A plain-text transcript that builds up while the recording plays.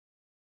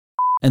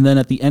And then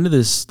at the end of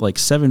this like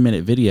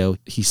 7-minute video,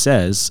 he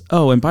says,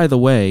 oh, and by the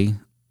way,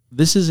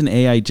 this is an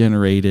AI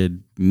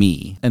generated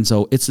me. And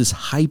so it's this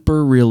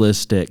hyper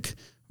realistic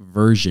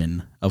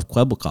version of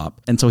Kwebbelkop.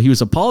 And so he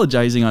was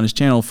apologizing on his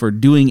channel for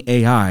doing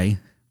AI,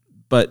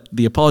 but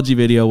the apology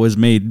video was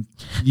made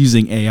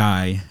using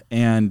AI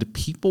and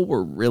people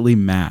were really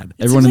mad.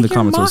 Everyone in the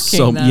comments was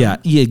so, yeah,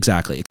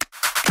 exactly.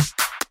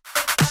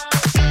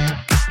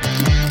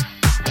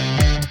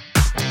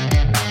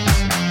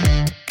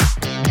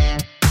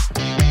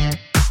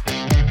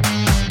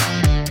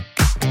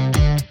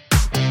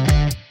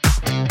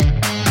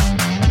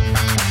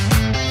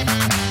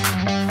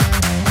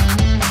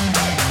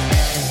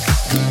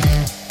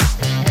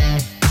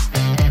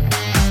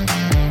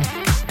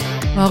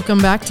 Welcome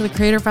back to the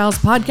Creator Files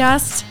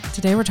podcast.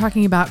 Today we're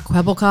talking about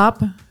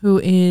Kwebbelkop, who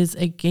is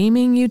a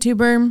gaming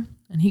YouTuber,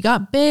 and he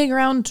got big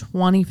around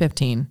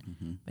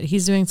 2015. But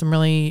he's doing some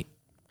really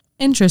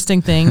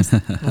interesting things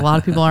that a lot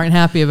of people aren't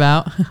happy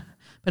about.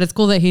 But it's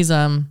cool that he's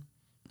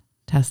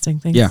testing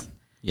things.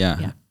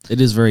 Yeah. It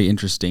is very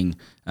interesting.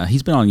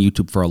 He's been on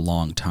YouTube for a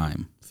long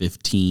time,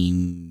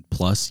 15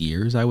 plus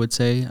years, I would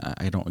say.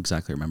 I don't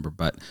exactly remember,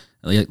 but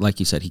like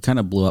you said, he kind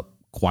of blew up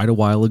quite a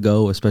while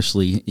ago,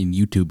 especially in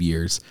YouTube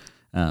years.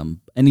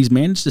 And he's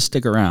managed to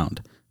stick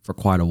around for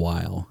quite a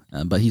while,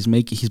 but he's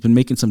been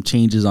making some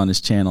changes on his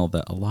channel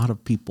that a lot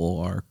of people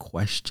are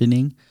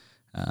questioning.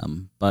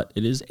 But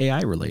it is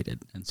AI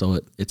related, and so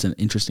it's an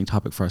interesting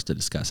topic for us to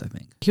discuss, I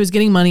think. He was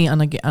getting money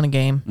on a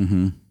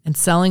game and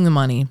selling the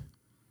money,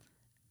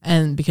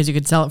 and because you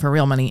could sell it for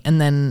real money, and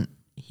then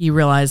he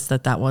realized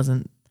that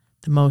wasn't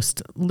the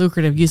most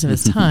lucrative use of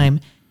his time,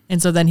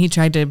 and so then he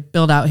tried to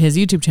build out his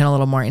YouTube channel a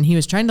little more, and he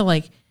was trying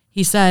to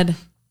he said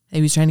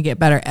he was trying to get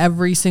better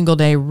every single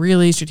day,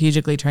 really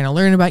strategically trying to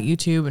learn about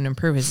YouTube and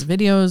improve his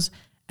videos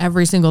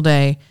every single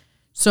day.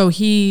 So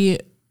he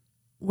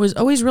was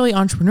always really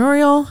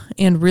entrepreneurial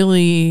and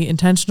really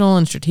intentional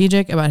and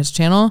strategic about his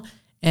channel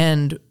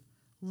and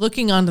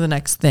looking on to the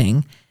next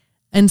thing.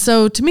 And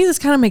so to me, this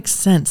kind of makes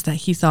sense that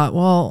he thought,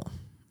 well,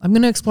 I'm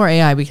going to explore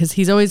AI because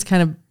he's always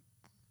kind of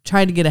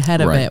tried to get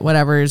ahead of it,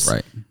 whatever's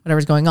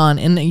going on.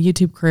 And a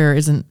YouTube career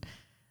isn't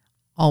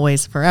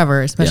always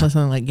forever, especially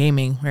something like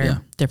gaming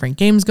where different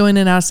games go in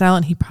and out of style,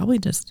 and he probably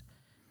just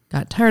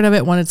got tired of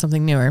it, wanted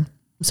something newer.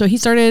 So he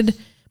started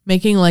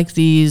making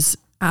these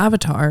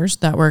avatars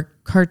that were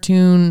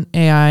cartoon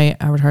AI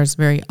avatars,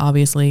 very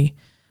obviously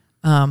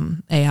AI.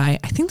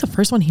 I think the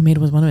first one he made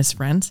was one of his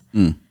friends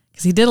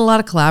because he did a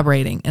lot of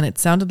collaborating, and it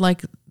sounded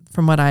like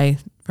from what I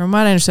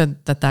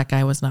understood that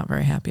guy was not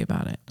very happy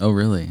about it. Oh,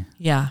 really?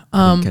 Yeah.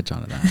 I didn't catch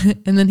on to that.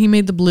 And then he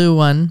made the blue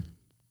one.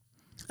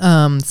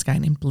 This guy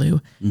named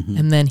Blue.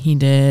 And then he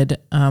did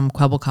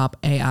Kwebbelkop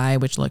AI,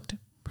 which looked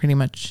pretty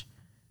much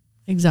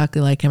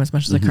exactly like him, as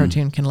much as a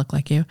cartoon can look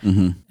like you.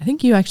 I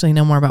think you actually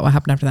know more about what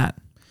happened after that.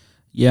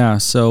 Yeah,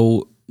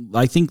 so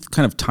I think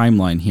kind of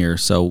timeline here.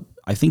 So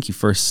I think he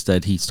first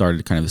said he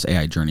started kind of this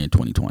AI journey in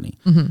 2020.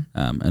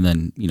 And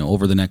then,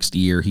 over the next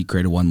year, he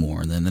created one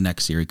more. And then the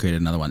next year, he created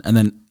another one. And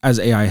then as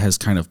AI has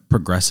kind of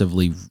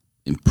progressively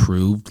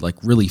improved,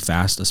 really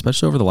fast,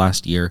 especially over the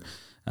last year,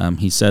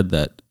 he said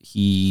that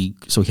he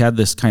had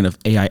this kind of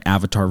AI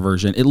avatar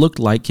version. It looked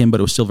like him, but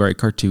it was still very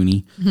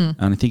cartoony. And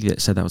I think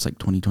it said that was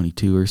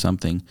 2022 or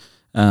something.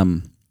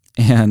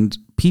 And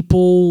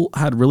people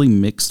had really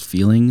mixed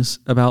feelings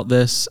about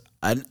this.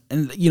 And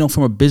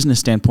from a business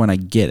standpoint, I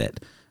get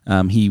it.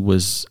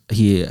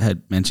 He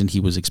had mentioned he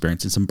was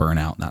experiencing some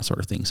burnout and that sort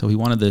of thing. So he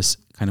wanted this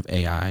kind of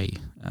AI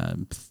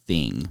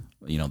thing,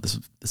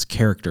 this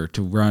character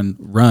to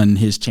run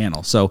his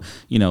channel. So,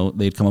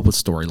 they'd come up with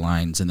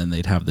storylines and then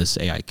they'd have this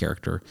AI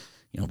character,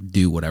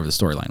 do whatever the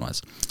storyline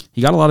was.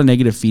 He got a lot of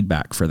negative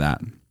feedback for that.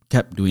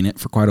 Kept doing it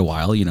for quite a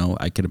while.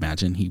 I could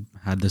imagine he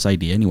had this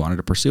idea and he wanted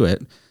to pursue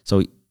it.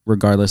 So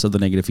regardless of the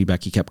negative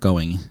feedback, he kept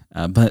going.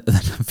 But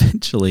then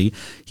eventually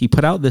he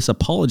put out this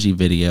apology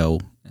video,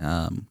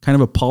 kind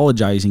of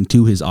apologizing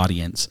to his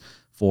audience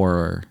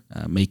for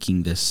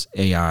making this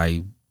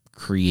AI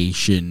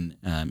creation.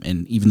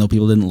 And even though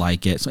people didn't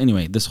like it. So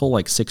anyway, this whole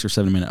 6 or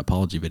 7 minute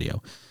apology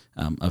video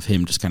of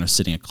him just kind of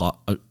sitting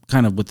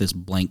kind of with this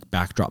blank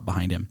backdrop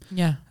behind him.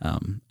 Yeah.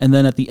 And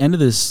then at the end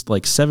of this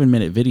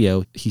 7-minute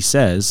video, he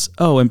says,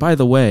 oh, and by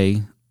the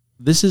way,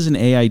 this is an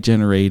AI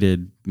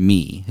generated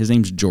me. His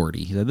name's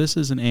Jordy. He said, this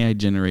is an AI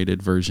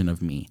generated version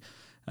of me.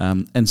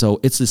 And so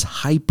it's this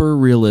hyper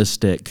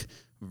realistic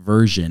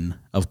version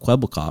of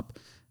Kwebbelkop.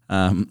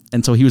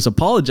 And so he was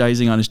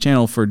apologizing on his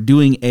channel for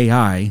doing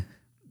AI,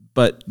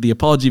 but the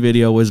apology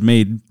video was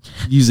made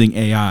using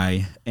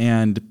AI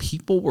and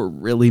people were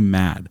really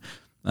mad.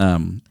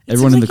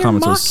 Everyone in the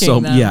comments was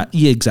so,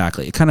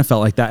 exactly. It kind of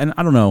felt like that. And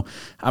I don't know,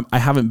 I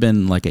haven't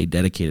been a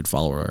dedicated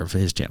follower of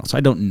his channel, so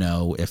I don't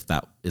know if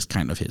that is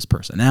kind of his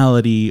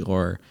personality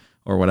or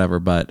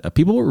whatever, but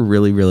people were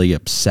really, really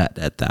upset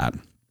at that.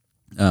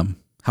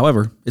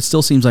 However, it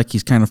still seems like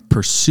he's kind of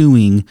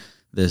pursuing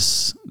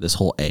this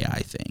whole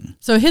AI thing.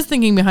 So his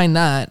thinking behind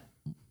that,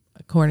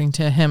 according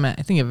to him, I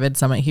think at Vid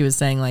Summit, he was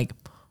saying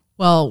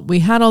well, we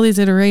had all these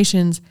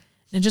iterations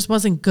It just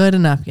wasn't good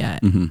enough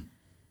yet. Mm-hmm.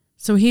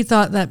 So he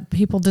thought that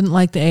people didn't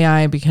like the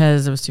AI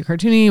because it was too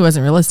cartoony, it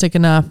wasn't realistic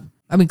enough.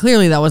 I mean,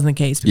 clearly that wasn't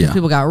the case because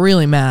people got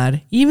really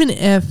mad. Even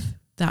if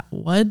that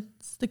was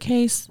the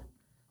case,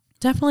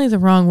 definitely the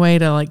wrong way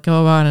to like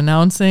go about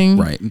announcing.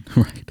 Right.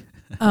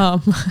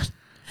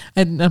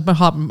 An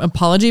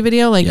apology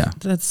video. Like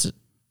that's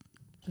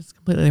just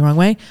completely the wrong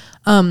way.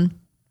 And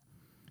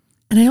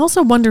I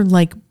also wondered,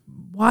 like,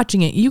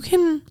 watching it, you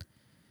can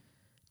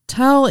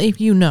tell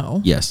if you know.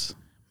 Yes.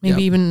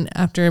 Maybe even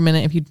after a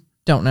minute if you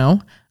don't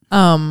know.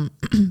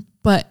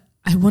 But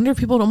I wonder if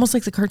people would almost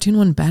like the cartoon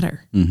one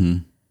better. Mm-hmm.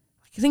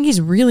 I think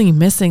he's really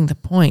missing the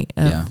point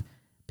of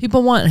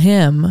people want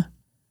him,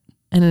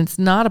 and it's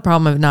not a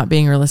problem of not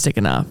being realistic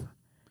enough.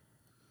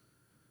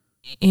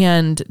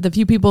 And the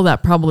few people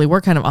that probably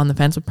were kind of on the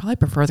fence would probably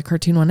prefer the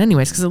cartoon one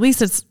anyways, because at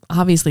least it's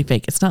obviously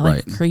fake. It's not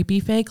like creepy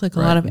fake like a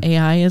lot of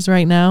AI is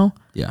right now.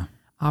 Yeah.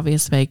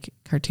 Obvious fake,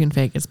 cartoon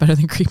fake is better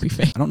than creepy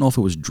fake. I don't know if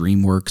it was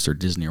DreamWorks or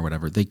Disney or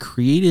whatever. They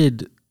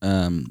created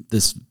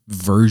this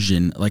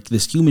version, like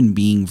this human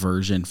being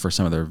version for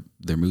some of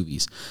their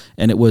movies.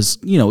 And it was,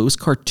 it was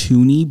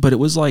cartoony, but it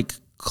was like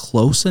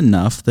close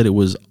enough that it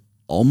was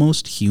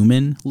almost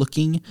human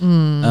looking.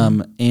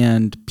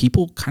 And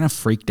people kind of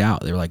freaked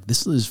out. They were like,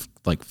 this is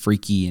like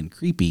freaky and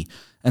creepy.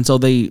 And so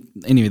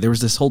there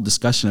was this whole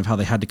discussion of how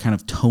they had to kind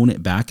of tone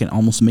it back and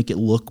almost make it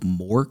look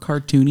more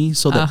cartoony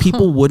so that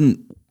people wouldn't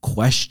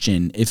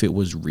question if it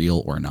was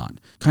real or not.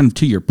 Kind of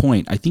to your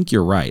point, I think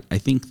you're right. I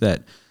think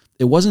that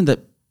it wasn't that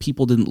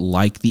people didn't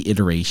like the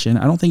iteration.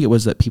 I don't think it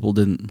was that people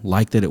didn't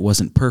like that it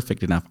wasn't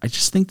perfect enough. I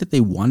just think that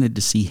they wanted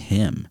to see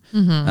him.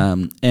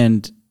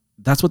 And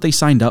that's what they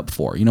signed up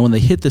for. When they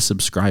hit the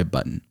subscribe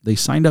button, they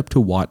signed up to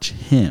watch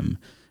him.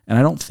 And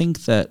I don't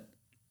think that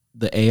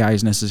the AI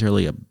is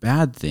necessarily a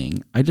bad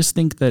thing. I just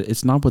think that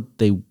it's not what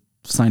they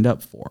signed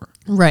up for.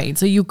 Right.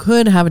 So you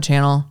could have a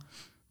channel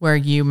where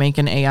you make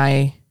an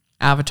AI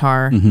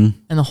avatar and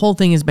the whole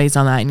thing is based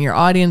on that, and your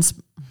audience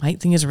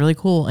might think it's really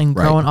cool and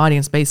grow an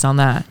audience based on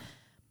that.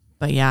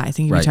 But yeah, I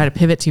think if you try to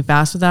pivot too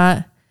fast with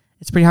that,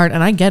 it's pretty hard.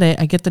 And I get it.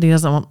 I get that he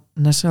doesn't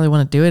necessarily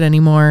want to do it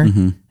anymore.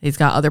 He's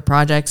got other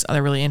projects,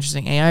 other really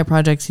interesting AI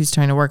projects he's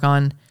trying to work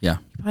on. Yeah.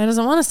 He probably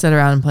doesn't want to sit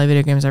around and play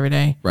video games every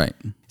day. Right.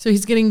 So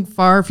he's getting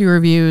far fewer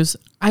views.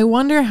 I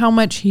wonder how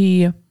much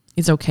he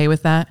is okay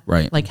with that.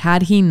 Right. Like,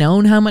 had he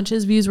known how much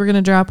his views were going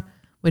to drop,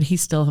 would he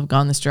still have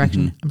gone this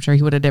direction? I'm sure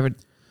he would have did it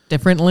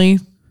differently.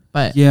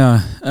 But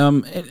yeah,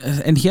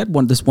 and he had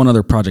this one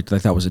other project that I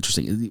thought was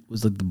interesting. It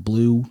was like the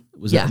Blue.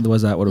 Was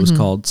that what it was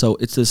called? So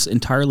it's this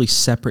entirely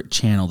separate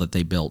channel that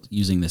they built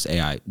using this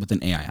AI with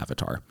an AI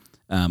avatar.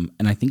 And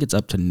I think it's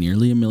up to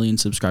nearly 1 million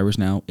subscribers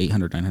now,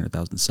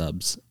 900,000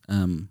 subs.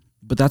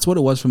 But that's what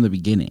it was from the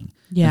beginning.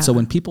 Yeah. And so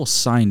when people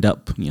signed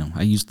up,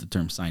 I used the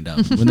term signed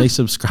up, when they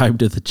subscribed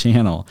to the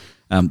channel,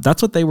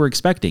 that's what they were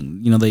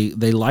expecting.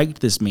 They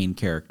liked this main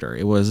character.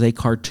 It was a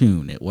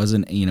cartoon. It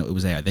wasn't, it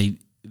was AI.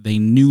 They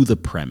knew the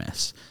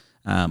premise,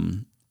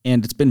 and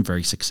it's been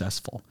very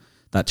successful.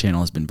 That channel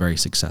has been very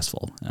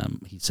successful.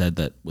 He said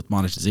that with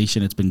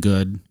monetization, it's been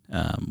good.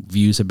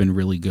 Views have been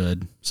really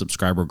good.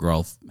 Subscriber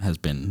growth has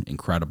been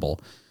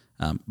incredible.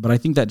 But I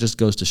think that just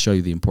goes to show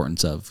you the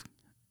importance of,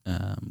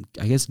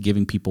 I guess,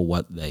 giving people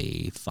what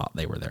they thought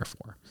they were there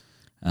for.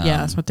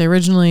 That's what they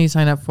originally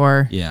signed up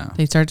for. Yeah.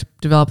 They start to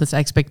develop this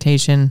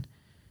expectation,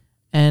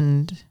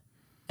 and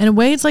in a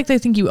way, it's like they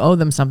think you owe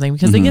them something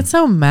because they get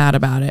so mad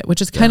about it,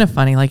 which is kind of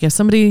funny. Like if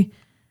somebody,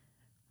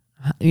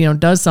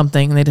 does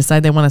something and they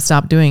decide they want to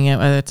stop doing it,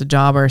 whether it's a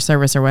job or a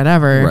service or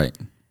whatever, right?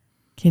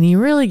 Can you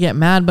really get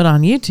mad? But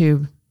on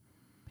YouTube,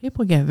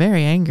 people get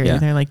very angry. Yeah.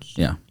 They're like,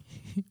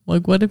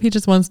 like, what if he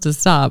just wants to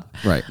stop?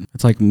 Right.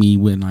 It's like me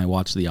when I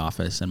watch The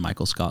Office and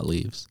Michael Scott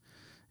leaves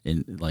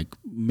in like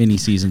many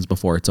seasons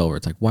before it's over.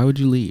 It's like, why would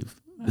you leave?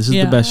 This is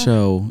the best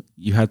show.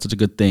 You had such a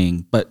good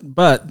thing.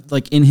 But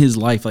like in his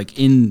life, like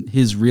in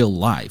his real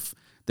life,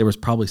 there was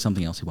probably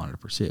something else he wanted to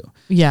pursue.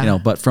 Yeah.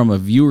 But from a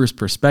viewer's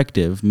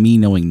perspective, me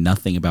knowing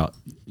nothing about,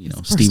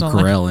 Steve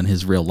Carell and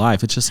his real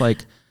life, it's just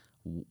like,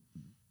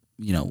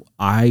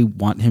 I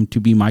want him to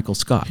be Michael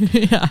Scott.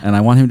 And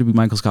I want him to be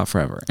Michael Scott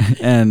forever.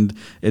 And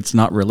it's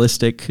not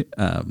realistic,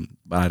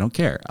 but I don't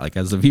care. Like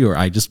as a viewer,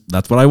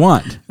 that's what I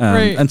want.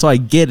 Right. And so I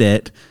get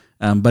it.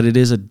 But it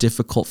is a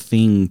difficult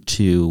thing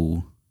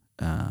to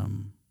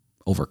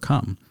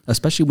overcome,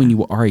 especially when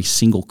you are a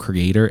single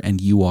creator and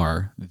you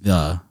are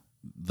the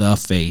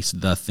face,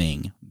 the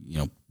thing.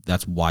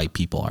 That's why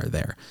people are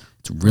there.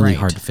 It's really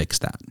hard to fix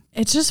that.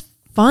 It's just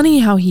funny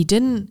how he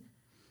didn't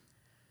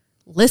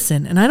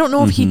listen, and I don't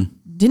know if he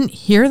didn't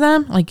hear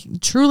them, like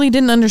truly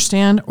didn't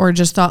understand, or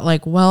just thought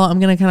like, well, I'm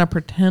gonna kind of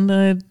pretend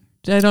I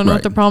don't know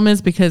what the problem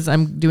is because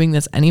I'm doing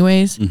this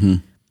anyways.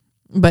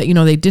 But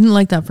they didn't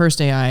like that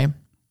first AI.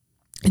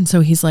 And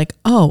so he's like,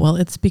 oh, well,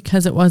 it's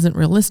because it wasn't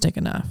realistic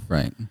enough.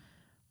 Right.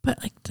 But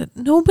like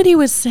nobody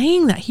was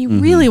saying that. He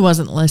really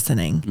wasn't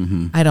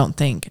listening, I don't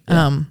think.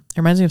 Yeah. It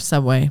reminds me of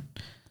Subway.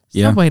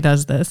 Subway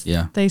does this.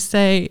 Yeah. They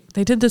say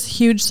they did this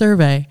huge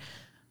survey,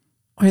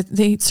 or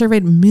they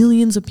surveyed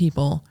millions of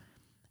people,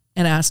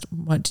 and asked,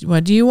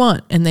 what do you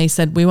want? And they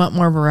said, we want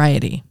more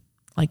variety.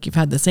 Like, you've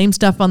had the same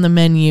stuff on the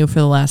menu for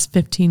the last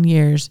 15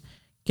 years.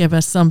 Give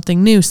us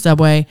something new,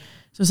 Subway.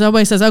 So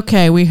Subway says,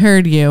 okay, we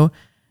heard you.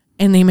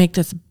 And they make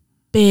this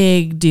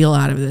big deal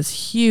out of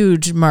this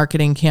huge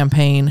marketing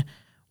campaign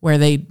where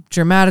they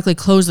dramatically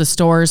close the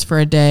stores for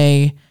a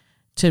day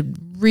to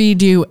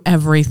redo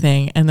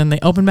everything. And then they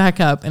open back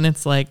up and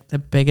it's like the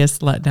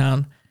biggest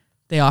letdown.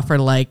 They offer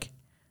like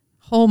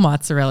whole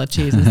mozzarella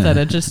cheese instead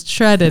of just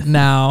shredded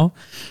now,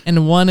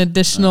 and one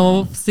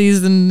additional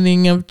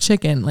seasoning of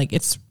chicken. Like,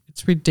 it's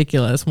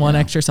ridiculous. One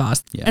extra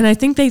sauce. Yeah. And I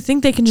think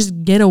they can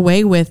just get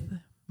away with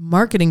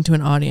marketing to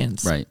an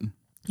audience. Right.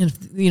 And if,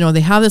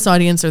 they have this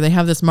audience or they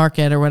have this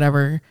market or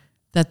whatever,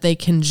 that they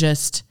can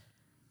just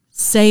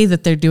say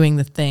that they're doing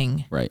the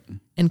thing. Right.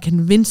 And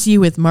convince you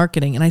with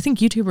marketing. And I think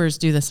YouTubers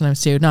do this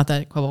sometimes too. Not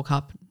that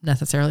Quibblecop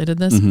necessarily did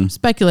this. Mm-hmm.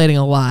 Speculating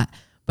a lot.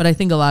 But I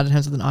think a lot of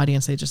times with an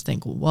audience, they just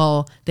think,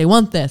 well, they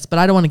want this, but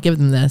I don't want to give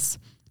them this.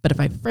 But if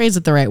I phrase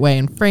it the right way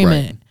and frame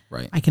it,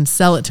 I can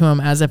sell it to them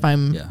as if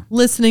I'm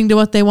listening to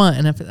what they want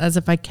and as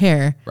if I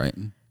care. Right.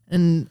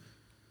 And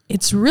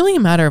it's really a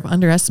matter of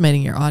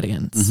underestimating your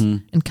audience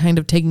and kind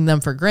of taking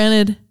them for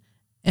granted.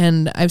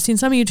 And I've seen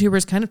some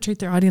YouTubers kind of treat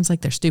their audience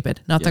like they're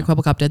stupid. Not that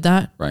Quibblecop did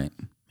that. Right.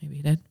 Maybe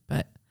he did,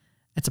 but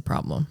it's a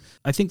problem.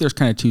 I think there's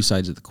kind of two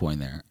sides of the coin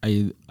there.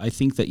 I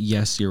think that,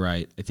 yes, you're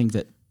right. I think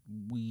that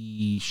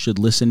we should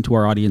listen to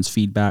our audience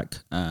feedback,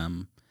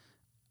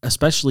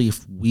 especially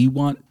if we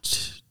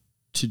want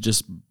to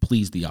just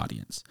please the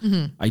audience.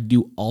 Mm-hmm. I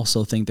do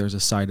also think there's a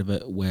side of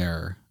it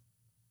where,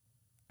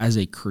 as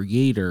a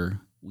creator,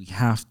 we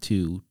have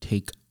to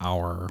take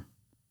our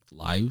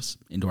lives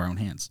into our own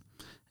hands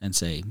and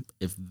say,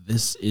 if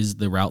this is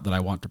the route that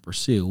I want to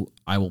pursue,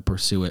 I will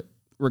pursue it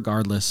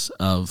regardless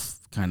of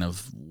kind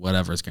of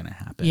whatever's going to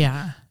happen.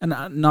 Yeah. And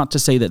not to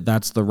say that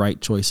that's the right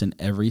choice in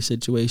every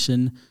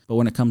situation, but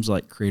when it comes to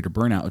like creator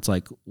burnout, it's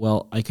like,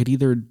 well, I could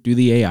either do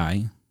the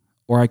AI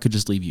or I could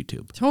just leave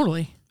YouTube.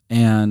 Totally.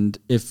 And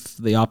if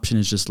the option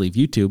is just leave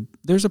YouTube,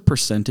 there's a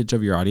percentage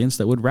of your audience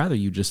that would rather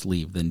you just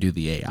leave than do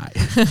the AI.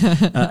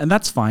 And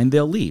that's fine.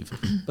 They'll leave.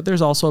 But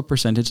there's also a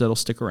percentage that'll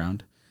stick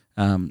around.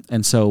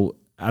 And so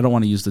I don't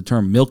want to use the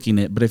term milking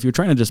it, but if you're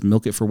trying to just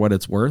milk it for what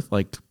it's worth,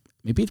 like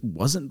maybe it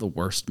wasn't the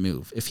worst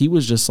move. If he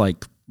was just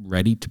like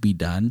ready to be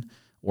done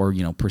or,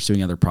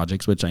 pursuing other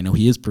projects, which I know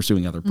he is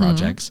pursuing other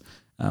projects,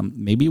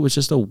 maybe it was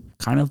just a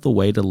kind of the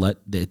way to let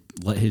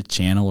his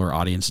channel or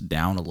audience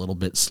down a little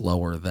bit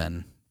slower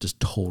than just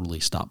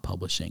totally stop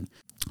publishing.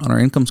 On our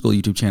Income School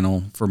YouTube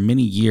channel for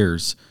many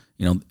years,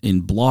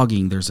 in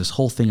blogging, there's this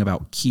whole thing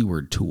about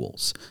keyword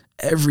tools.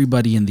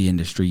 Everybody in the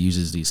industry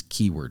uses these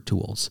keyword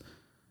tools.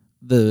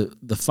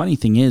 The funny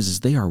thing is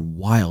they are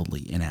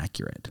wildly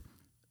inaccurate.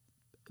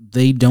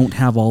 They don't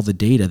have all the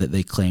data that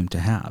they claim to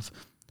have.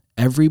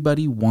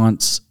 Everybody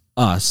wants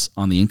us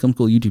on the Income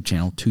School YouTube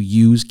channel to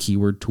use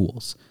keyword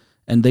tools.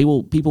 And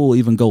people will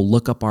even go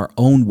look up our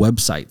own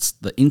websites,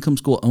 the Income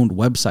School owned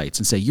websites,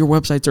 and say, your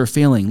websites are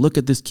failing. Look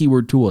at this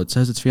keyword tool. It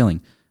says it's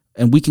failing.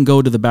 And we can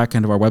go to the back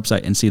end of our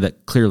website and see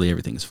that clearly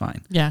everything is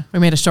fine. Yeah. We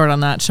made a short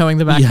on that showing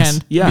the back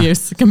end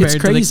views compared to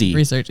the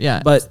research.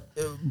 Yeah. But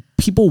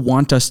people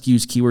want us to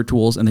use keyword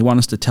tools and they want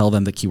us to tell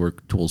them that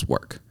keyword tools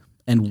work.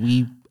 And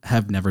we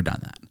have never done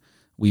that.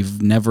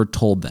 We've never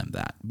told them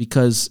that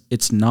because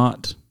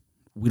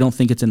we don't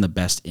think it's in the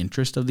best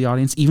interest of the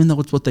audience, even though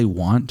it's what they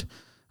want.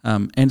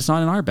 And it's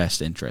not in our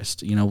best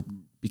interest,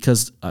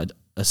 because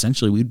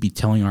essentially we'd be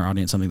telling our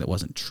audience something that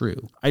wasn't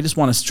true. I just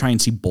want us to try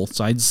and see both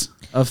sides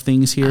of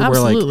things here.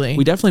 Absolutely. Where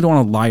we definitely don't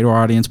want to lie to our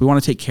audience. We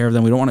want to take care of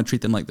them. We don't want to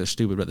treat them like they're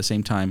stupid, but at the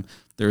same time,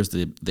 there's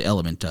the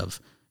element of,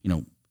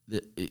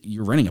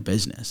 you're running a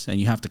business and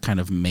you have to kind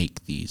of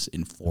make these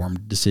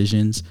informed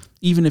decisions,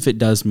 even if it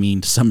does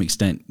mean to some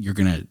extent you're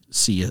going to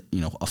see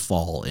a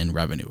fall in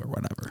revenue or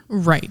whatever.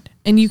 Right.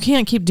 And you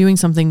can't keep doing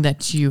something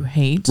that you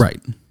hate. Right.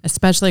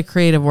 Especially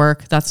creative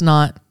work. That's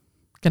not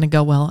going to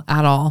go well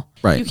at all.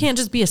 Right. You can't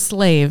just be a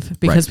slave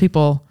because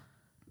people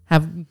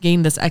have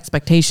gained this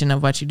expectation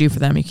of what you do for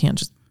them. You can't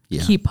just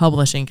keep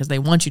publishing because they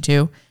want you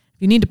to.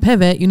 If you need to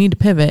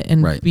pivot,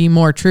 and be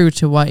more true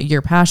to what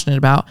you're passionate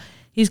about.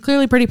 He's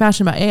clearly pretty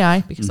passionate about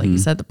AI because, like you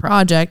said, the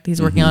project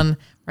he's working on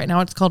right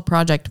now, it's called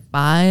Project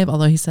 5,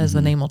 although he says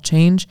the name will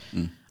change.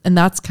 And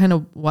that's kind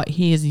of what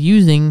he is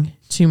using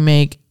to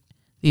make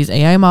these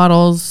AI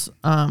models.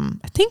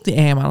 I think the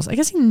AI models, I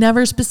guess he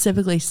never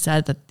specifically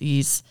said that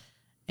these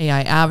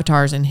AI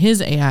avatars and his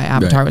AI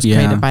avatar was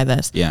created by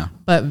this. Yeah.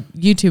 But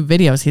YouTube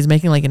videos, he's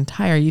making like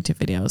entire YouTube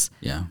videos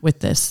with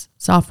this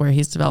software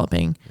he's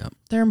developing. Yep.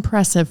 They're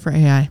impressive for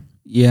AI.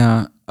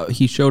 Yeah.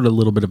 He showed a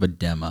little bit of a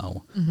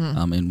demo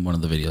in one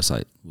of the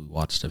videos we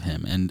watched of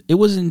him, and it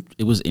was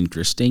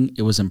interesting.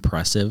 It was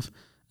impressive.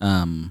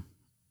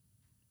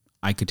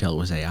 I could tell it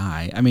was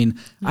AI. I mean,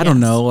 I don't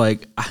know.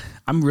 Like,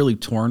 I'm really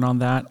torn on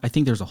that. I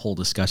think there's a whole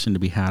discussion to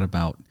be had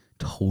about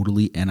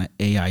totally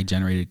AI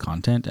generated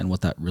content and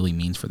what that really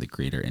means for the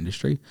creator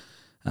industry.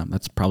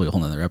 That's probably a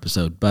whole nother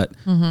episode, but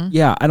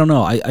I don't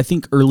know. I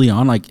think early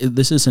on, like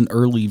this is an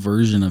early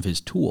version of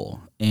his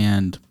tool,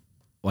 and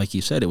like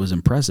you said, it was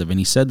impressive. And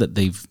he said that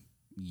they've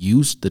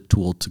used the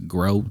tool to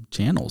grow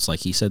channels. Like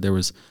he said there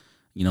was,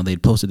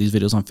 they'd posted these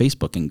videos on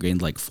Facebook and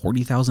gained like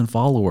 40,000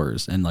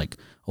 followers and like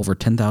over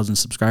 10,000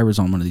 subscribers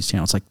on one of these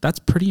channels. Like that's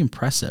pretty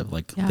impressive.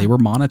 Like they were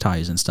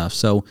monetized and stuff.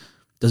 So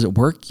does it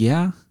work?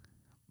 Yeah.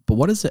 But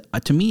what is it?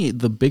 To me,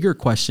 the bigger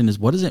question is,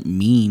 what does it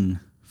mean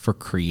for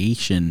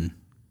creation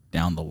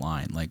down the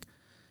line? Like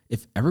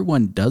if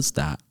everyone does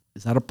that,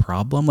 is that a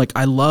problem? Like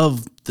I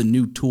love the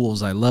new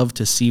tools. I love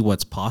to see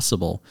what's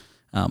possible.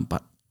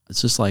 But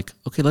it's just like,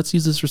 okay, let's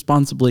use this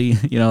responsibly.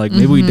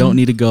 Maybe we don't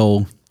need to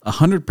go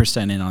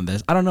 100% in on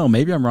this. I don't know.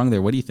 Maybe I'm wrong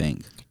there. What do you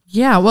think?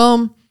 Yeah.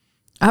 Well,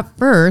 at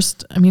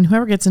first,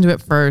 whoever gets into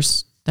it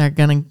first, they're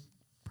going to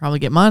probably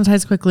get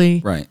monetized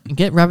quickly. Right. And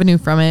get revenue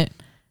from it.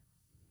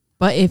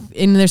 But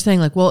and they're saying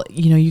like, well,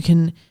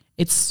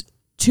 it's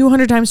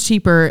 200 times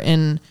cheaper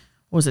and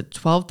what was it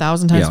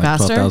 12,000 times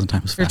faster? 12,000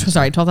 times faster.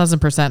 Sorry,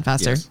 12,000%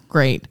 faster. Yes.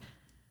 Great.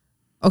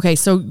 Okay,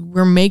 so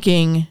we're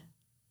making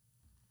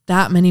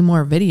that many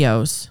more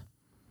videos,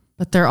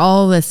 but they're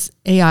all this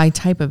AI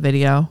type of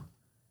video.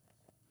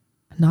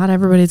 Not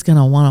everybody's going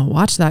to want to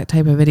watch that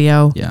type of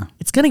video. Yeah.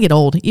 It's going to get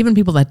old. Even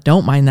people that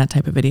don't mind that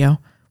type of video.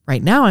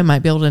 Right now, I might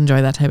be able to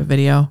enjoy that type of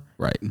video.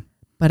 Right.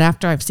 But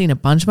after I've seen a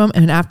bunch of them,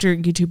 and after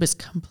YouTube is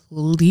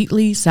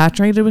completely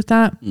saturated with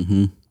that,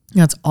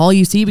 that's all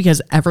you see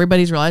because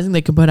everybody's realizing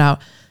they can put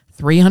out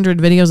 300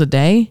 videos a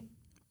day.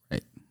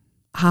 Right.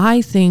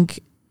 I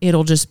think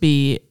it'll just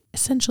be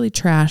essentially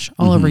trash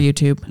all over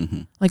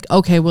YouTube. Like,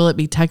 okay, will it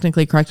be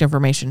technically correct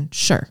information?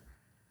 Sure.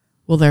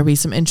 Will there be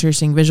some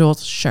interesting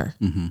visuals? Sure.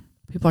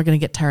 People are going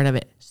to get tired of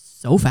it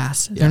so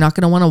fast. Yeah. They're not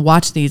going to want to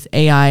watch these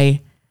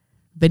AI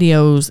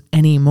videos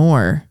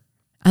anymore.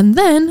 And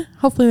then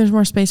hopefully there's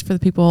more space for the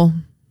people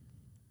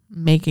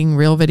making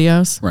real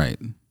videos. Right.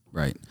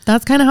 Right.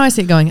 That's kind of how I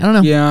see it going. I don't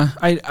know. Yeah.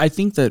 I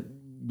think that,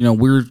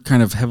 we're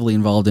kind of heavily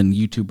involved in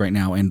YouTube right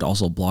now and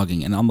also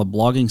blogging. And on the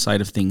blogging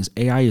side of things,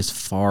 AI is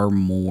far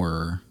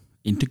more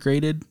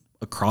integrated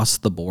across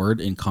the board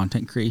in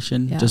content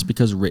creation, just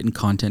because written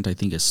content, I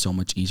think, is so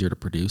much easier to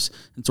produce.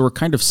 And so we're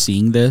kind of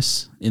seeing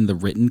this in the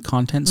written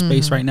content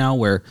space right now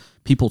where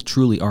people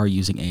truly are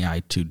using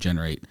AI to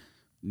generate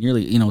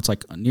nearly, it's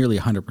like nearly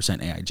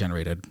 100% AI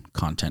generated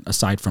content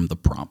aside from the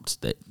prompts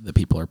that the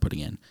people are putting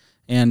in.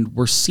 And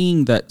we're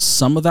seeing that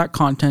some of that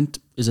content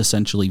is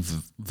essentially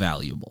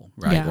valuable,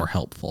 right? Yeah. Or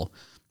helpful.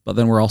 But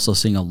then we're also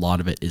seeing a lot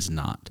of it is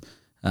not.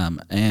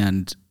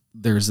 And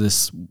there's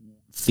this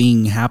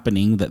thing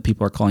happening that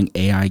people are calling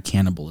AI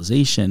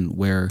cannibalization,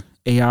 where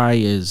AI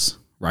is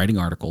writing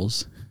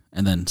articles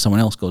and then someone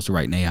else goes to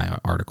write an AI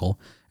article.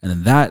 And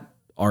then that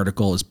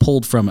article is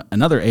pulled from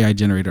another AI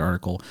generated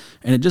article.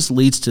 And it just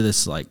leads to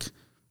this like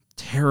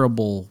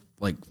terrible,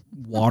 like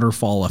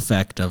waterfall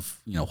effect of,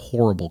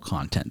 horrible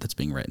content that's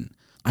being written.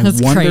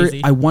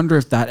 Crazy. I wonder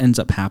if that ends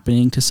up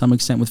happening to some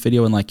extent with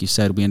video. And like you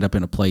said, we end up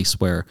in a place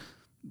where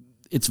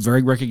it's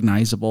very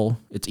recognizable.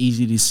 It's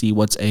easy to see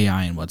what's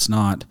AI and what's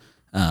not.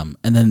 And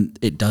then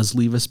it does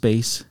leave a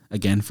space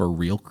again for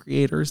real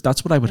creators.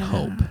 That's what I would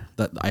hope.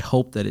 I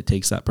hope that it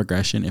takes that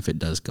progression if it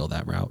does go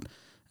that route.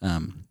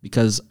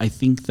 Because I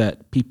think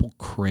that people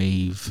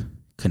crave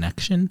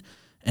connection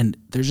and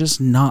there's just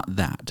not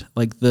that.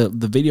 Like the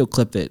video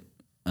clip that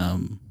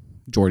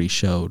Jordy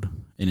showed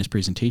in his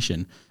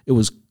presentation, it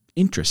was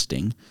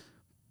interesting,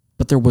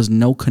 but there was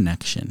no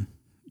connection.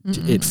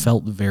 It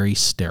felt very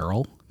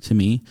sterile to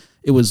me.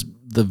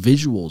 The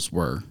visuals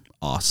were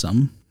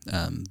awesome.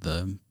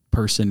 The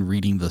person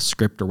reading the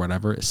script or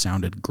whatever, it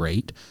sounded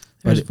great.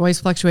 There's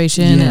voice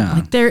fluctuation. Yeah.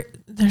 And like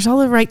there's all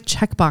the right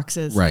check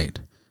boxes. Right.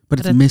 But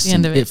it's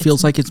missing. It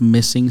feels like it's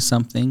missing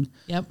something.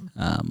 Yep.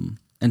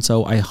 And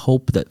so I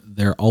hope that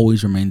there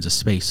always remains a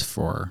space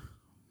for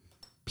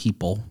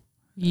people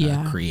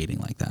creating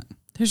like that.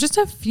 There's just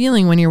a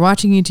feeling when you're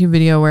watching a YouTube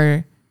video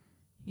where,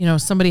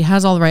 somebody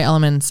has all the right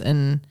elements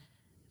and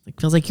it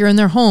feels like you're in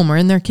their home or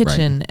in their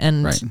kitchen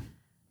and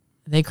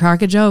they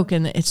crack a joke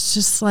and it's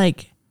just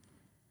like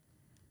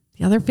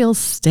the other feels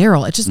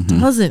sterile. It just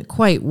doesn't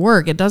quite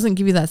work. It doesn't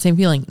give you that same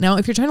feeling. Now,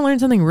 if you're trying to learn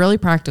something really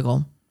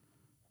practical,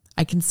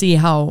 I can see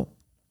how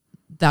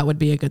that would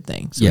be a good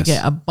thing. So you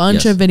get a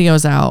bunch of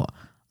videos out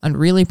on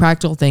really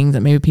practical things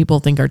that maybe people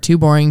think are too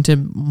boring to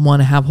want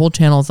to have whole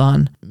channels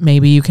on.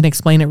 Maybe you can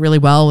explain it really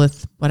well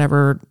with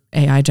whatever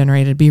AI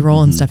generated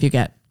B-roll and stuff you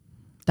get.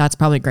 That's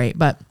probably great.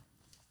 But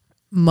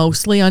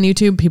mostly on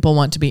YouTube, people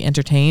want to be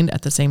entertained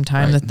at the same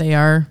time that they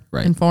are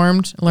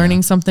informed,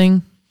 learning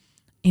something.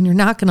 And you're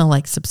not going to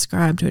like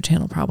subscribe to a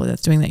channel probably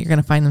that's doing that. You're going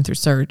to find them through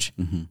search,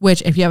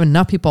 which if you have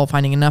enough people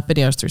finding enough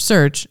videos through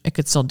search, it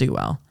could still do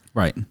well.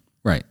 Right.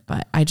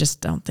 But I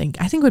just don't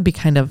think, I think it would be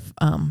kind of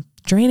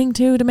draining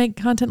too to make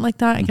content like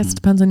that. I guess it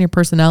depends on your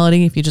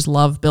personality. If you just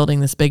love building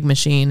this big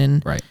machine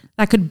and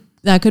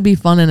that could be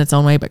fun in its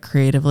own way, but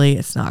creatively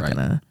it's not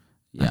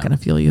gonna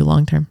fuel you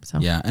long term. So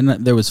and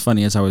there was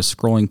funny as I was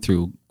scrolling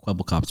through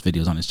Kwebbelkop's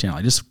videos on his channel,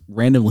 I just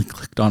randomly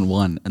clicked on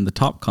one, and the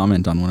top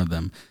comment on one of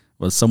them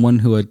was someone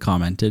who had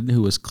commented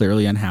who was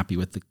clearly unhappy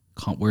with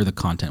where the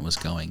content was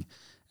going,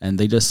 and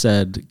they just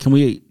said, can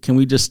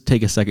we just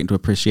take a second to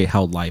appreciate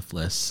how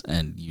lifeless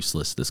and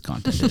useless this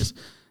content is?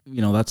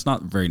 That's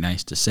not very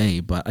nice to say,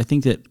 but I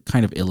think that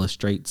kind of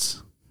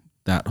illustrates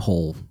that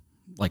whole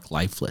like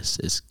lifeless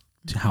is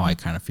how I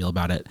kind of feel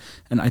about it.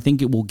 And I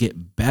think it will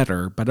get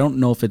better, but I don't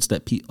know if it's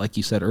that, like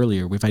you said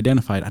earlier, we've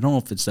identified, I don't know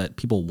if it's that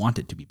people want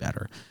it to be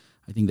better.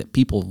 I think that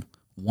people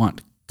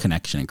want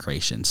connection and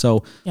creation.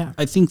 So yeah.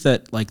 I think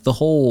that like the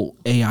whole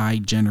AI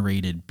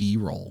generated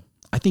B-roll,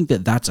 I think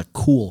that that's a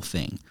cool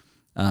thing.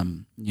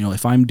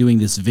 If I'm doing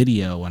this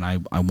video and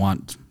I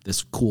want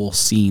this cool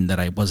scene that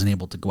I wasn't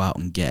able to go out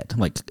and get,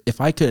 like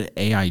if I could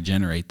AI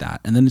generate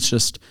that and then it's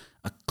just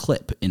a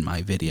clip in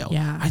my video,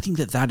 I think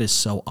that is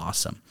so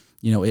awesome.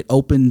 It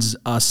opens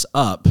us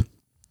up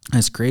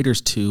as creators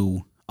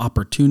to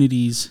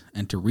opportunities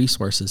and to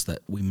resources that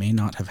we may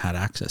not have had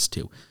access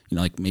to.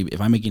 Like maybe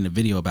if I'm making a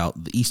video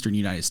about the Eastern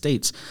United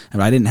States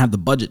and I didn't have the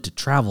budget to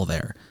travel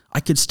there, I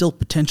could still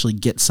potentially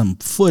get some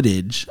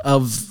footage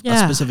of a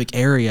specific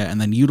area and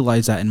then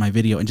utilize that in my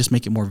video and just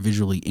make it more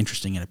visually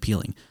interesting and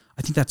appealing.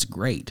 I think that's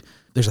great.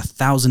 There's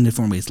 1,000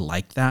 different ways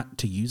like that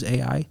to use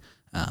AI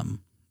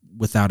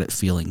without it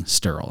feeling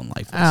sterile and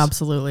lifeless.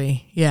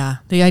 Absolutely. Yeah.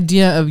 The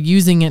idea of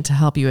using it to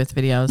help you with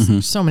videos,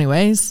 there's so many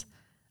ways.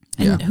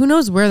 And who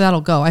knows where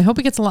that'll go. I hope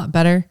it gets a lot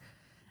better.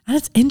 And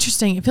it's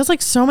interesting. It feels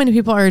like so many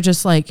people are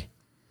just like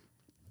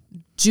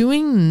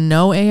doing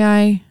no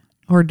AI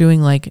or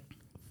doing like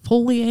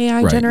fully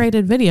AI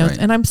generated videos. Right.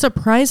 And I'm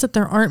surprised that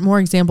there aren't more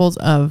examples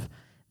of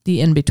the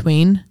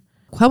in-between.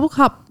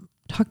 Kwebbelkop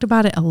talked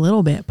about it a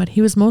little bit, but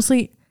he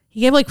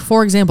gave like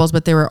 4 examples,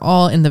 but they were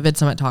all in the Vid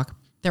Summit talk.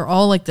 They're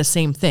all like the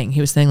same thing.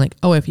 He was saying like,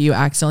 oh, if you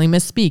accidentally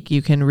misspeak,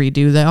 you can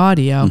redo the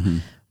audio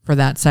for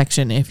that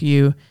section. If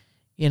you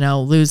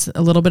lose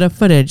a little bit of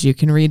footage, you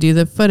can redo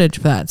the footage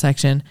for that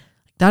section.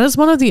 That is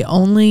one of the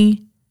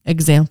only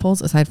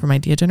examples, aside from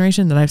idea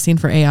generation, that I've seen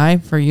for AI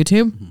for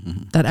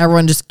YouTube that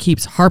everyone just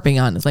keeps harping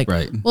on. It's like,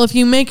 well, if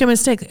you make a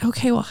mistake,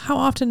 okay, well, how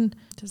often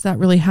does that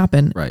really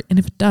happen? Right. And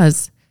if it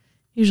does,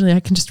 usually I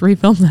can just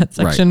refilm that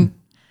section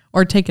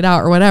or take it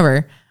out or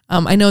whatever.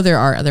 I know there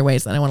are other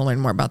ways that I want to learn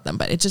more about them,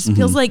 but it just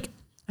feels like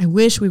I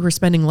wish we were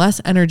spending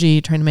less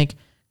energy trying to make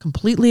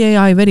completely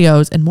AI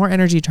videos and more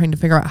energy trying to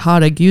figure out how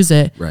to use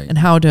it and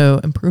how to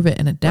improve it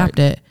and adapt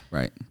it.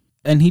 Right.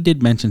 And he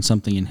did mention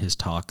something in his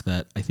talk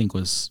that I think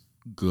was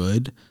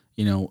good,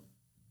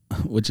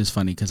 which is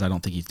funny because I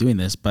don't think he's doing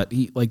this, but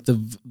he like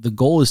the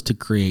goal is to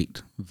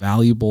create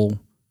valuable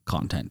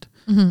content.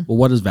 Well,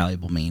 what does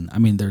valuable mean? I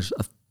mean, there's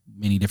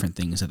many different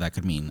things that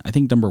could mean. I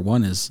think number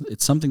one is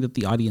it's something that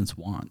the audience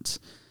wants.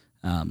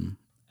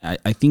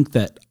 I think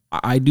that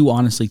I do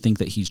honestly think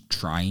that he's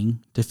trying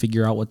to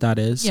figure out what that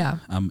is. Yeah.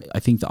 I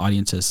think the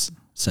audience has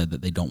said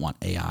that they don't want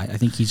AI. I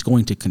think he's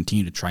going to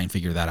continue to try and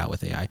figure that out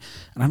with AI.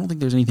 And I don't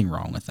think there's anything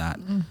wrong with that.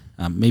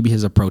 Maybe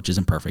his approach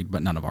isn't perfect,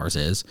 but none of ours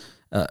is.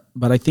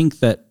 But I think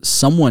that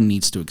someone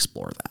needs to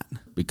explore that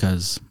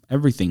because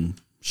everything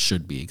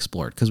should be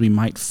explored because we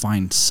might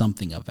find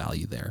something of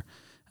value there.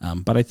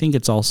 But I think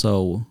it's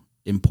also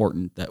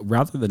important that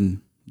rather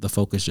than the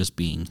focus just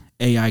being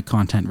AI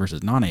content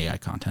versus non-AI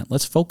content,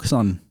 let's focus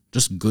on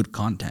just good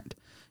content.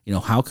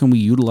 How can we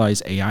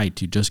utilize AI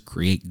to just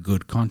create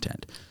good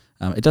content?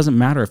 It doesn't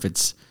matter if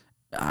it's,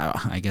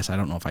 I guess I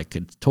don't know if I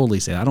could totally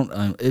say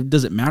that. It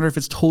doesn't matter if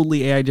it's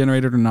totally AI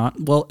generated or not.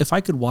 Well, if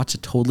I could watch a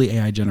totally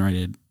AI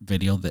generated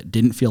video that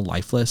didn't feel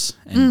lifeless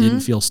and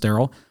didn't feel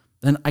sterile,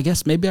 then I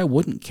guess maybe I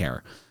wouldn't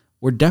care.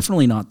 We're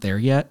definitely not there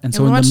yet. And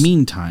so in the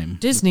meantime,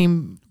 Disney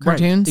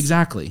cartoons.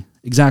 Right,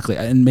 exactly.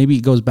 And maybe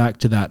it goes back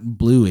to that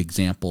blue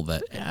example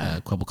that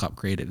Kwebbelkop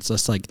created. It's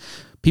just like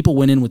people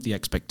went in with the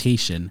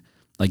expectation,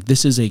 like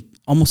this is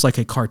almost like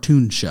a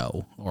cartoon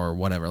show or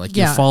whatever. Like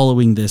you're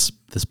following this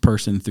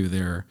person through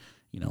their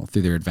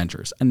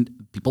adventures, and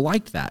people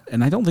liked that.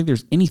 And I don't think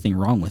there's anything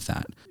wrong with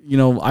that.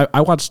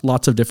 I watched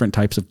lots of different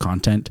types of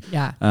content.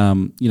 Yeah.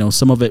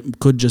 Some of it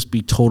could just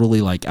be totally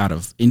like out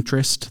of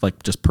interest,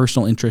 like just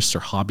personal interests or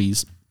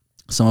hobbies.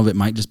 Some of it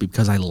might just be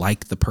because I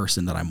like the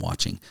person that I'm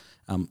watching.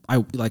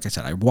 Like I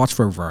said, I watch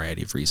for a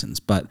variety of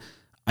reasons, but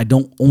I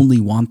don't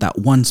only want that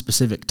one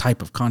specific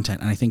type of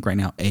content. And I think right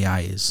now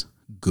AI is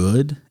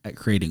good at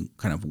creating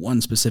kind of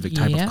one specific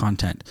type of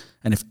content.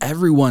 And if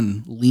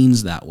everyone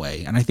leans that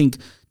way, and I think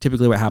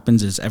typically what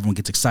happens is everyone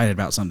gets excited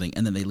about something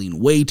and then they lean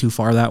way too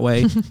far that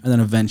way. And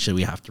then eventually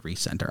we have to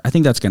recenter. I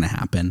think that's going to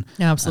happen.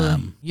 Yeah,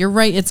 absolutely. You're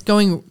right. It's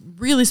going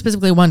really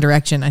specifically one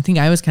direction. I think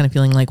I was kind of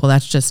feeling like, well,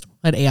 that's just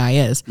what AI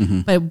is,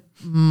 but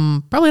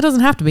probably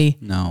doesn't have to be.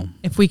 No.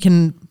 If we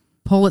can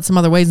pull it some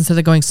other ways instead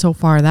of going so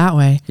far that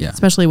way,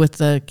 especially with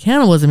the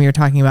cannibalism you're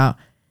talking about,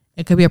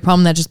 it could be a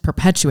problem that just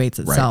perpetuates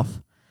itself.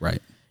 Right.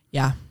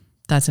 Yeah,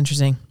 that's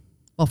interesting.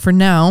 Well, for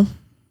now,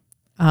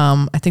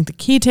 I think the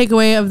key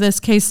takeaway of this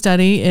case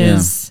study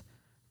is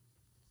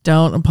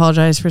don't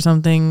apologize for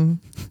something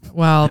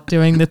while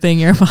doing the thing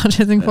you're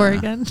apologizing for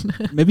again.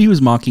 Maybe he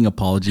was mocking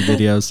apology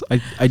videos.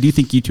 I do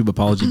think YouTube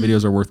apology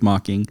videos are worth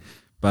mocking,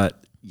 but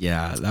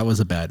yeah, that was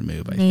a bad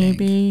move, I think.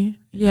 Maybe.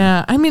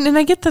 Yeah. I mean, and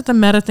I get that the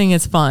meta thing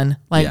is fun.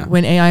 Like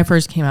when AI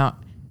first came out,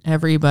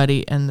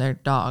 everybody and their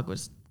dog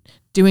was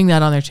doing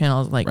that on their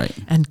channels. Like,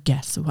 and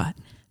guess what?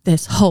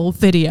 This whole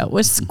video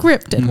was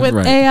scripted with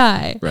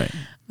AI. Right.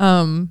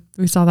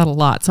 We saw that a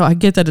lot. So I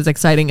get that it's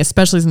exciting,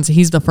 especially since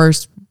he's the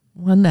first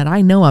one that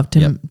I know of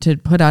to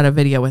put out a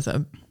video with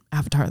a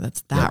avatar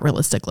that's that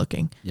realistic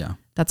looking. Yeah.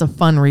 That's a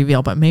fun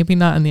reveal, but maybe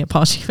not in the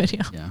apology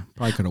video. Yeah.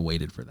 Probably could have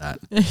waited for that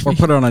or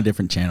put it on a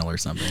different channel or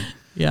something.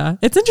 Yeah.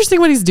 It's interesting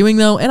what he's doing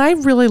though. And I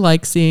really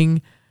like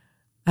seeing,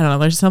 I don't know,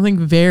 there's something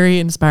very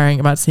inspiring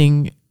about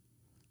seeing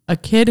a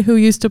kid who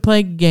used to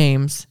play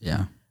games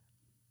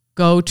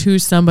go to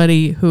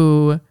somebody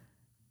who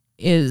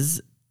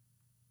is,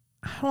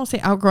 I don't want to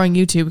say outgrowing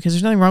YouTube because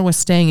there's nothing wrong with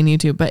staying in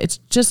YouTube, but it's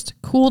just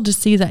cool to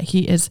see that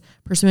he is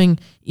pursuing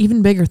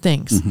even bigger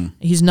things.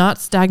 He's not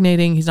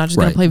stagnating. He's not just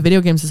going to play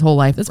video games his whole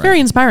life. That's very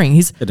inspiring.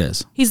 It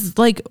is. He's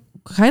like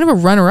kind of a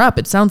runner up.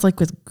 It sounds like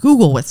with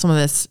Google with some of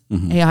this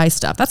AI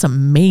stuff. That's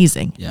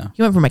amazing. Yeah.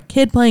 He went from a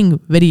kid playing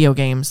video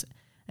games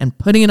and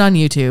putting it on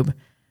YouTube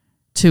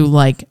to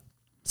like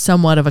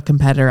somewhat of a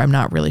competitor. I'm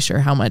not really sure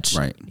how much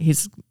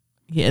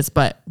he is,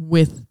 but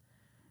with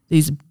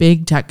these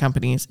big tech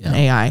companies and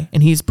AI,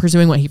 and he's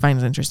pursuing what he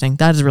finds interesting.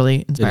 That is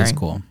really inspiring. It is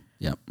cool.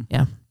 Yep.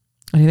 Yeah.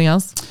 Anything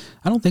else?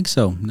 I don't think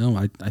so. No,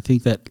 I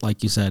think that,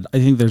 like you said, I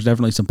think there's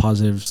definitely some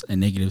positives and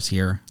negatives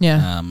here.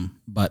 Yeah.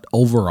 But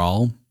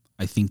overall,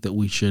 I think that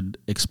we should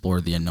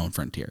explore the unknown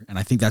frontier. And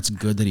I think that's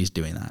good that he's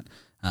doing that.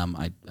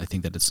 I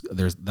think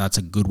that that's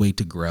a good way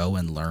to grow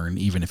and learn,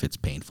 even if it's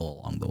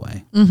painful along the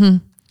way. Mm-hmm.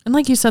 And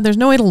like you said, there's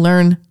no way to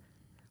learn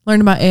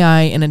about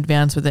AI and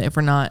advance with it if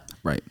we're not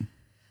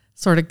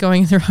sort of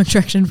going in the wrong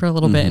direction for a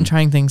little bit and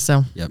trying things.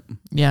 So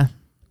yeah,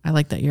 I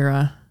like that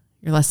you're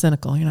less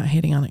cynical. You're not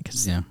hating on it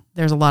because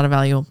there's a lot of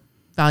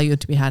value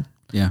to be had.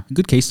 Yeah.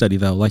 Good case study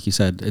though. Like you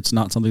said, it's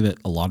not something that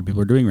a lot of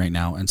people are doing right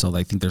now. And so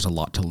I think there's a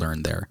lot to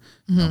learn there.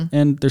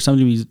 And there's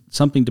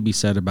something to be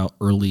said about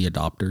early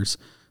adopters.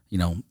 You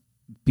know,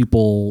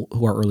 people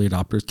who are early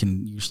adopters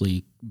can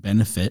usually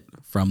benefit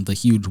from the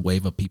huge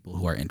wave of people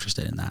who are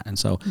interested in that. And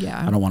so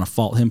I don't want to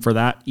fault him for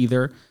that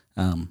either.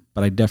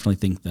 But I definitely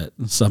think that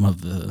some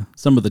of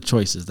the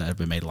choices that have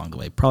been made along the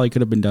way probably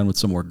could have been done with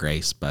some more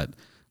grace, but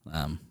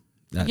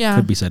that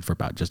could be said for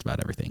just about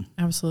everything.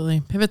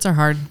 Absolutely. Pivots are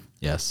hard.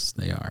 Yes,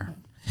 they are.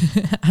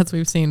 As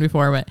we've seen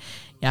before. But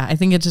yeah, I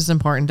think it's just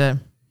important to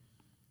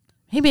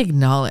maybe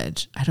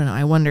acknowledge. I don't know.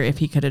 I wonder if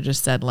he could have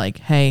just said like,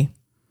 hey,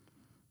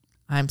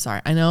 I'm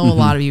sorry. I know a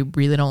lot of you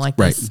really don't like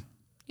this.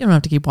 You don't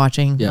have to keep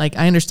watching. Yeah. Like,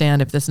 I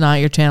understand if this is not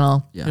your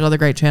channel. There's other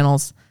great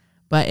channels.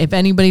 But if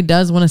anybody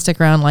does want to stick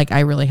around, like,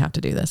 I really have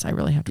to do this. I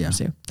really have to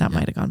pursue. That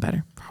might have gone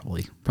better.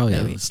 Probably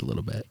just a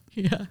little bit.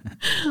 Yeah.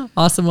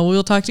 Awesome. Well,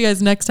 we'll talk to you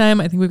guys next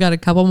time. I think we've got a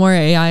couple more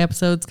AI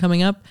episodes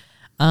coming up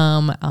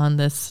on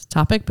this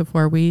topic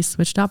before we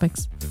switch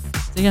topics.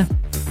 See ya.